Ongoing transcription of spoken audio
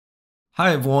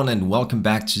Hi everyone and welcome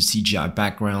back to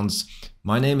CGI.Backgrounds.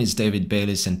 My name is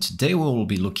Baylis and today we will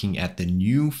be looking at the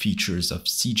new features of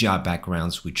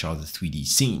CGI.Backgrounds, which are the 3D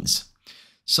scenes.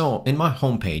 So in my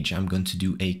homepage, I'm going to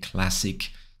do a classic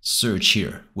search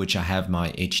here, which I have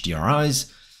my HDRIs.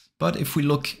 But if we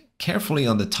look carefully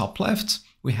on the top left,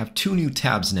 we have two new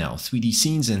tabs now, 3D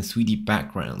scenes and 3D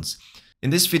backgrounds. In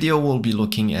this video, we'll be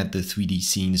looking at the 3D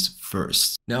scenes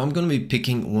first. Now I'm going to be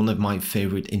picking one of my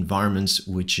favorite environments,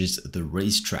 which is the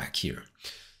racetrack here.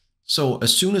 So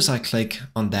as soon as I click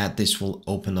on that, this will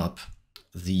open up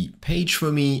the page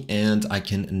for me and I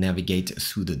can navigate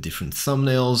through the different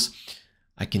thumbnails.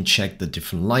 I can check the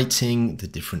different lighting, the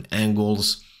different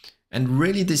angles, and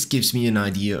really this gives me an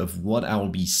idea of what I will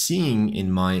be seeing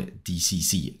in my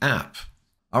DCC app.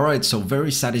 Alright, so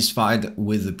very satisfied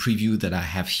with the preview that I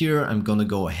have here. I'm gonna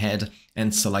go ahead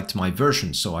and select my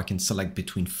version. So I can select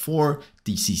between 4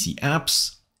 DCC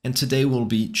apps, and today we'll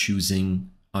be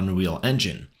choosing Unreal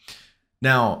Engine.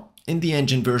 Now, in the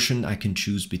engine version, I can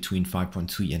choose between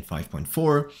 5.3 and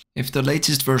 5.4. If the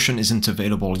latest version isn't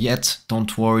available yet,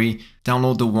 don't worry,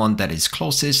 download the one that is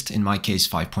closest, in my case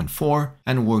 5.4,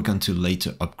 and we're going to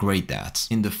later upgrade that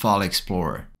in the File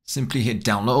Explorer. Simply hit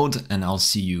download and I'll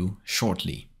see you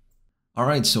shortly.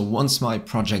 Alright, so once my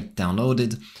project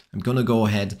downloaded, I'm gonna go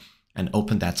ahead and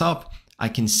open that up. I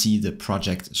can see the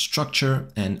project structure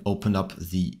and open up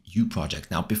the U project.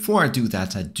 Now, before I do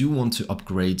that, I do want to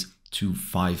upgrade to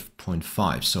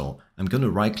 5.5. So I'm gonna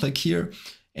right click here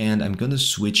and I'm gonna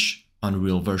switch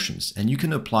Unreal versions. And you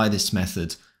can apply this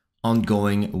method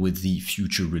ongoing with the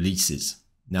future releases.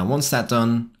 Now, once that's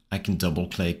done, I can double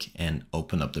click and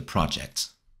open up the project.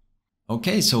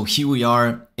 Okay, so here we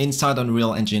are inside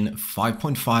Unreal Engine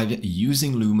 5.5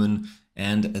 using Lumen,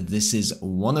 and this is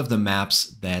one of the maps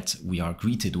that we are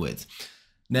greeted with.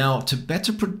 Now, to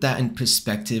better put that in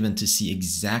perspective and to see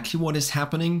exactly what is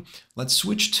happening, let's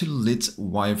switch to lit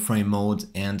wireframe mode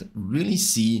and really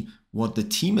see what the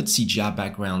team at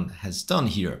CGI.Backgrounds has done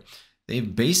here.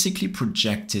 They've basically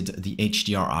projected the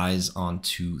HDRIs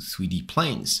onto 3D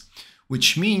planes,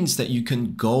 which means that you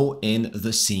can go in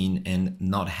the scene and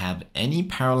not have any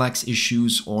parallax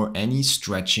issues or any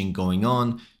stretching going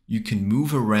on. You can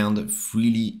move around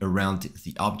freely around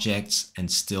the objects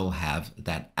and still have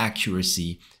that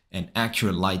accuracy and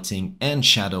accurate lighting and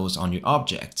shadows on your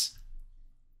objects.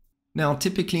 Now,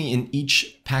 typically in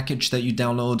each package that you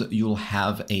download, you'll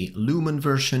have a Lumen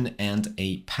version and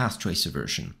a path tracer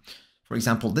version. For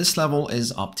example, this level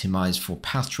is optimized for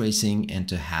path tracing and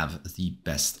to have the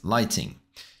best lighting.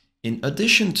 In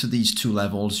addition to these two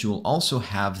levels, you'll also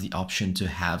have the option to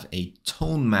have a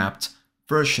tone mapped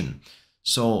version.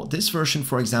 So this version,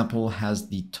 for example, has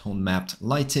the tone mapped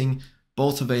lighting,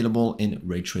 both available in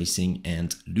ray tracing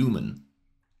and Lumen.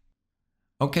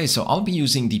 Okay, so I'll be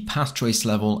using the path trace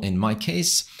level in my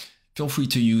case. Feel free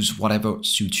to use whatever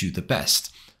suits you the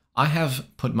best. I have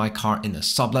put my car in a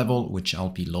sub-level, which I'll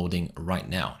be loading right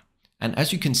now. And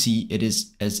as you can see, it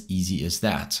is as easy as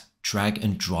that. Drag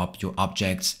and drop your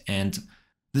objects, and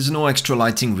there's no extra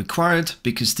lighting required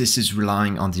because this is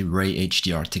relying on the Ray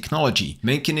HDR technology,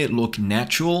 making it look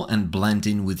natural and blend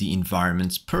in with the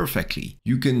environments perfectly.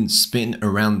 You can spin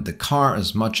around the car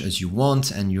as much as you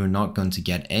want and you're not going to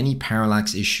get any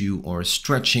parallax issue or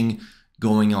stretching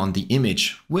going on the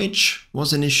image, which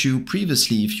was an issue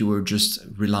previously if you were just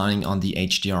relying on the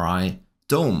HDRI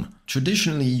dome.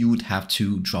 Traditionally, you would have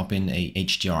to drop in a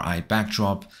HDRI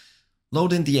backdrop,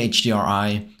 load in the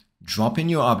HDRI, drop in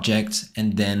your object,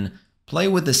 and then play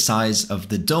with the size of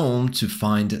the dome to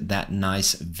find that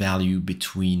nice value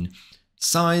between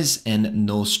size and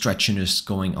no stretchiness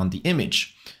going on the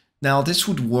image. Now, this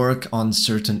would work on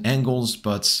certain angles,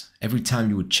 but every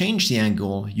time you would change the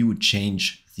angle, you would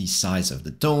change the size of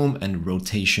the dome and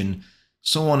rotation,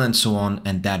 so on and so on,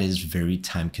 and that is very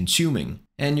time consuming.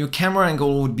 And your camera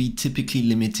angle would be typically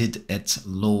limited at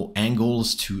low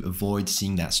angles to avoid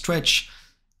seeing that stretch.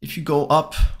 If you go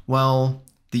up, well,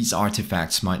 these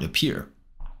artifacts might appear.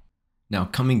 Now,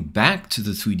 coming back to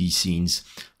the 3D scenes,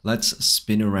 let's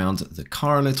spin around the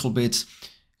car a little bit,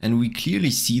 and we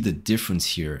clearly see the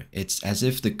difference here. It's as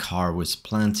if the car was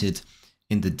planted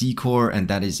in the decor, and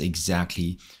that is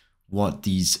exactly what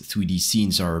these 3D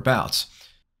scenes are about.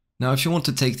 Now, if you want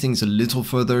to take things a little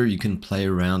further, you can play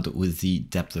around with the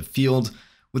depth of field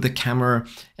with the camera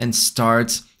and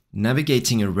start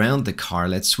navigating around the car.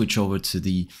 Let's switch over to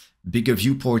the bigger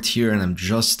viewport here, and I'm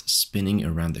just spinning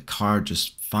around the car,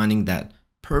 just finding that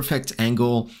perfect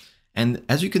angle. And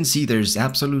as you can see, there's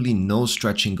absolutely no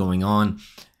stretching going on.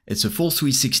 It's a full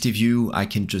 360 view. I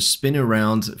can just spin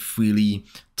around freely,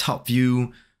 top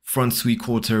view, front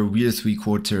 3/4, rear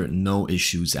 3/4, no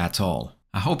issues at all.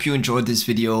 I hope you enjoyed this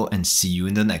video and see you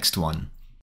in the next one.